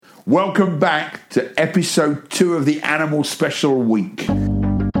Welcome back to episode 2 of the Animal Special Week. Your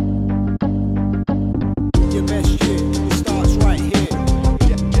best shit, it starts right here.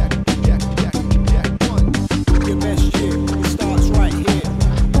 Your best shit, it starts right here.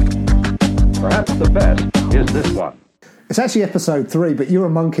 Perhaps the best is this one. It's actually episode 3, but you're a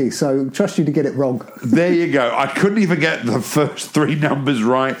monkey, so trust you to get it wrong. There you go. I couldn't even get the first 3 numbers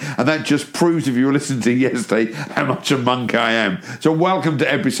right, and that just proves, if you were listening to yesterday, how much a monk I am. So welcome to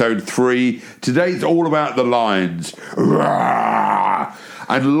episode 3. Today it's all about the lions.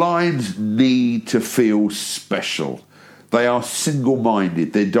 And lions need to feel special. They are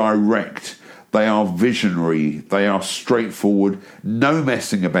single-minded, they're direct, they are visionary, they are straightforward, no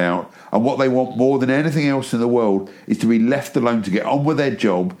messing about, and what they want more than anything else in the world is to be left alone to get on with their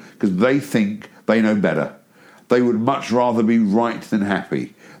job because they think they know better. They would much rather be right than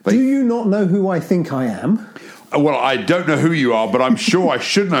happy. Do you not know who I think I am? Well, I don't know who you are, but I'm sure I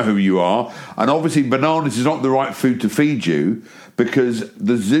should know who you are. And obviously bananas is not the right food to feed you because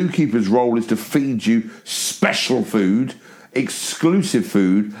the zookeeper's role is to feed you special food, exclusive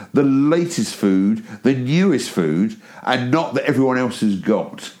food, the latest food, the newest food, and not that everyone else has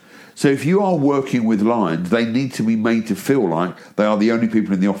got. So if you are working with lions, they need to be made to feel like they are the only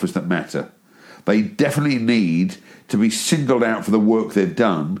people in the office that matter. They definitely need to be singled out for the work they've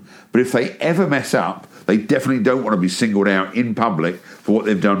done, but if they ever mess up, they definitely don't want to be singled out in public for what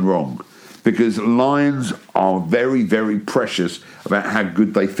they've done wrong. Because lions are very, very precious about how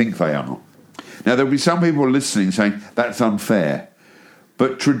good they think they are. Now, there'll be some people listening saying, that's unfair.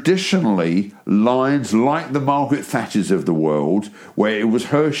 But traditionally, lions, like the Margaret Thatchers of the world, where it was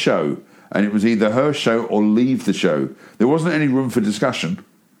her show, and it was either her show or leave the show. There wasn't any room for discussion.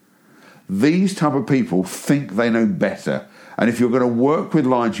 These type of people think they know better. And if you're going to work with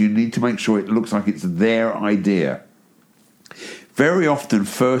lions, you need to make sure it looks like it's their idea. Very often,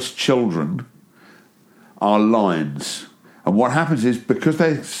 first children are lions. And what happens is, because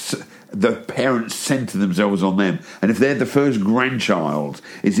the parents centre themselves on them, and if they're the first grandchild,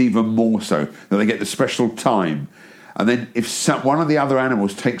 it's even more so that they get the special time. And then if one of the other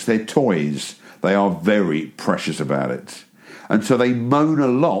animals takes their toys, they are very precious about it. And so they moan a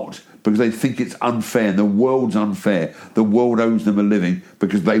lot because they think it's unfair, and the world's unfair. The world owes them a living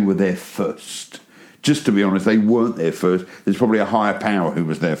because they were there first. Just to be honest, they weren't there first. There's probably a higher power who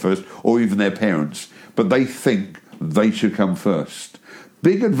was there first, or even their parents. But they think they should come first.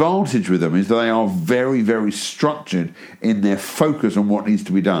 Big advantage with them is that they are very, very structured in their focus on what needs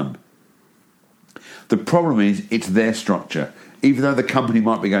to be done. The problem is it's their structure. Even though the company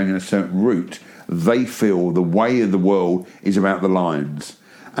might be going in a certain route, they feel the way of the world is about the lions.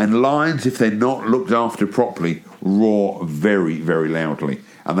 And lions, if they're not looked after properly, roar very, very loudly.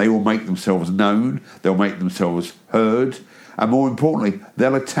 And they will make themselves known, they'll make themselves heard, and more importantly,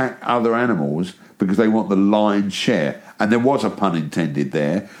 they'll attack other animals because they want the lion's share. And there was a pun intended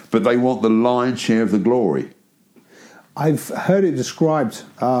there, but they want the lion's share of the glory. I've heard it described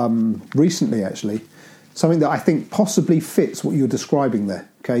recently, actually, something that I think possibly fits what you're describing there.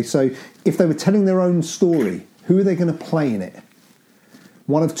 Okay, so if they were telling their own story, who are they going to play in it?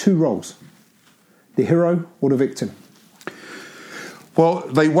 One of 2 roles, the hero or the victim. Well,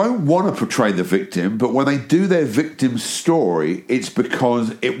 they won't want to portray the victim, but when they do their victim's story, it's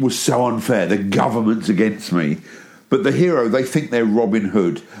because it was so unfair. The government's against me. But the hero, they think they're Robin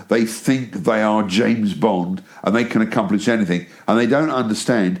Hood. They think they are James Bond and they can accomplish anything. And they don't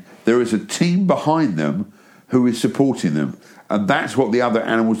understand there is a team behind them who is supporting them. And that's what the other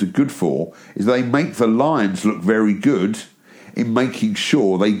animals are good for, is they make the lions look very good in making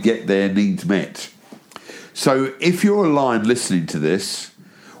sure they get their needs met. So if you're a lion listening to this,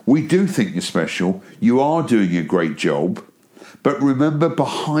 we do think you're special. You are doing a great job. But remember,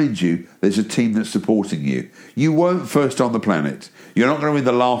 behind you, there's a team that's supporting you. You weren't first on the planet. You're not going to be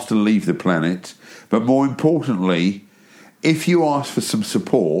the last to leave the planet. But more importantly, if you ask for some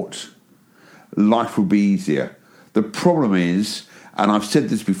support, life will be easier. The problem is, and I've said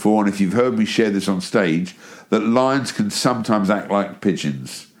this before, and if you've heard me share this on stage, that lions can sometimes act like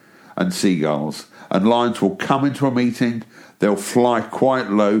pigeons and seagulls. And lions will come into a meeting, they'll fly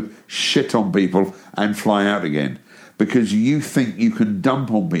quite low, shit on people, and fly out again. Because you think you can dump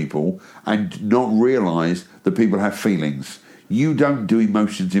on people and not realise that people have feelings. You don't do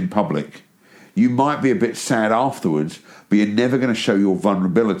emotions in public. You might be a bit sad afterwards, but you're never going to show your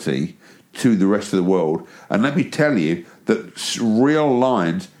vulnerability to the rest of the world. And let me tell you that real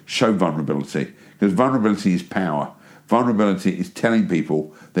lions show vulnerability, because vulnerability is power. Vulnerability is telling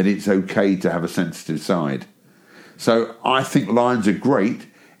people that it's okay to have a sensitive side. So I think lions are great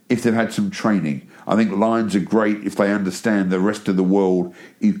if they've had some training. I think lions are great if they understand the rest of the world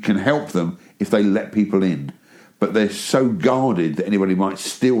can help them if they let people in. But they're so guarded that anybody might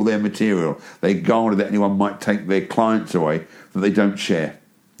steal their material. They're guarded that anyone might take their clients away that they don't share.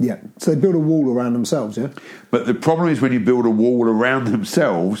 Yeah, so they build a wall around themselves, yeah? But the problem is when you build a wall around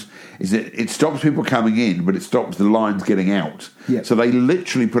themselves is that it stops people coming in, but it stops the lions getting out. Yeah. So they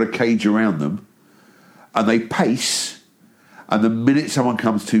literally put a cage around them and they pace, and the minute someone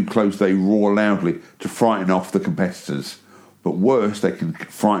comes too close, they roar loudly to frighten off the competitors. But worse, they can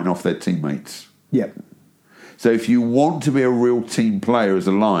frighten off their teammates. Yep. So if you want to be a real team player as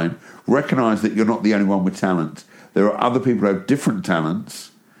a lion, recognise that you're not the only one with talent. There are other people who have different talents,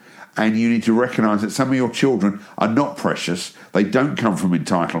 and you need to recognise that some of your children are not precious. They don't come from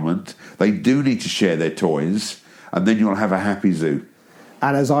entitlement. They do need to share their toys, and then you'll have a happy zoo.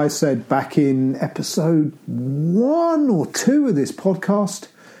 And as I said back in episode 1 or 2 of this podcast,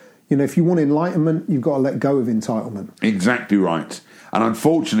 you know, if you want enlightenment, you've got to let go of entitlement. Exactly right. And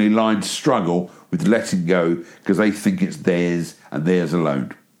unfortunately, lions struggle with letting go because they think it's theirs and theirs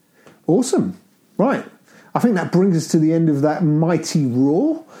alone. Awesome. Right. I think that brings us to the end of that mighty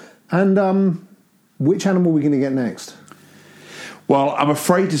roar. And which animal are we going to get next? Well, I'm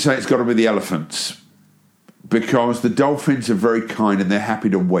afraid to say it's got to be the elephants, because the dolphins are very kind and they're happy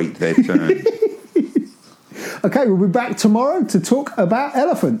to wait their turn. Okay, we'll be back tomorrow to talk about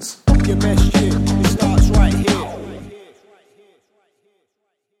elephants. Your best shit.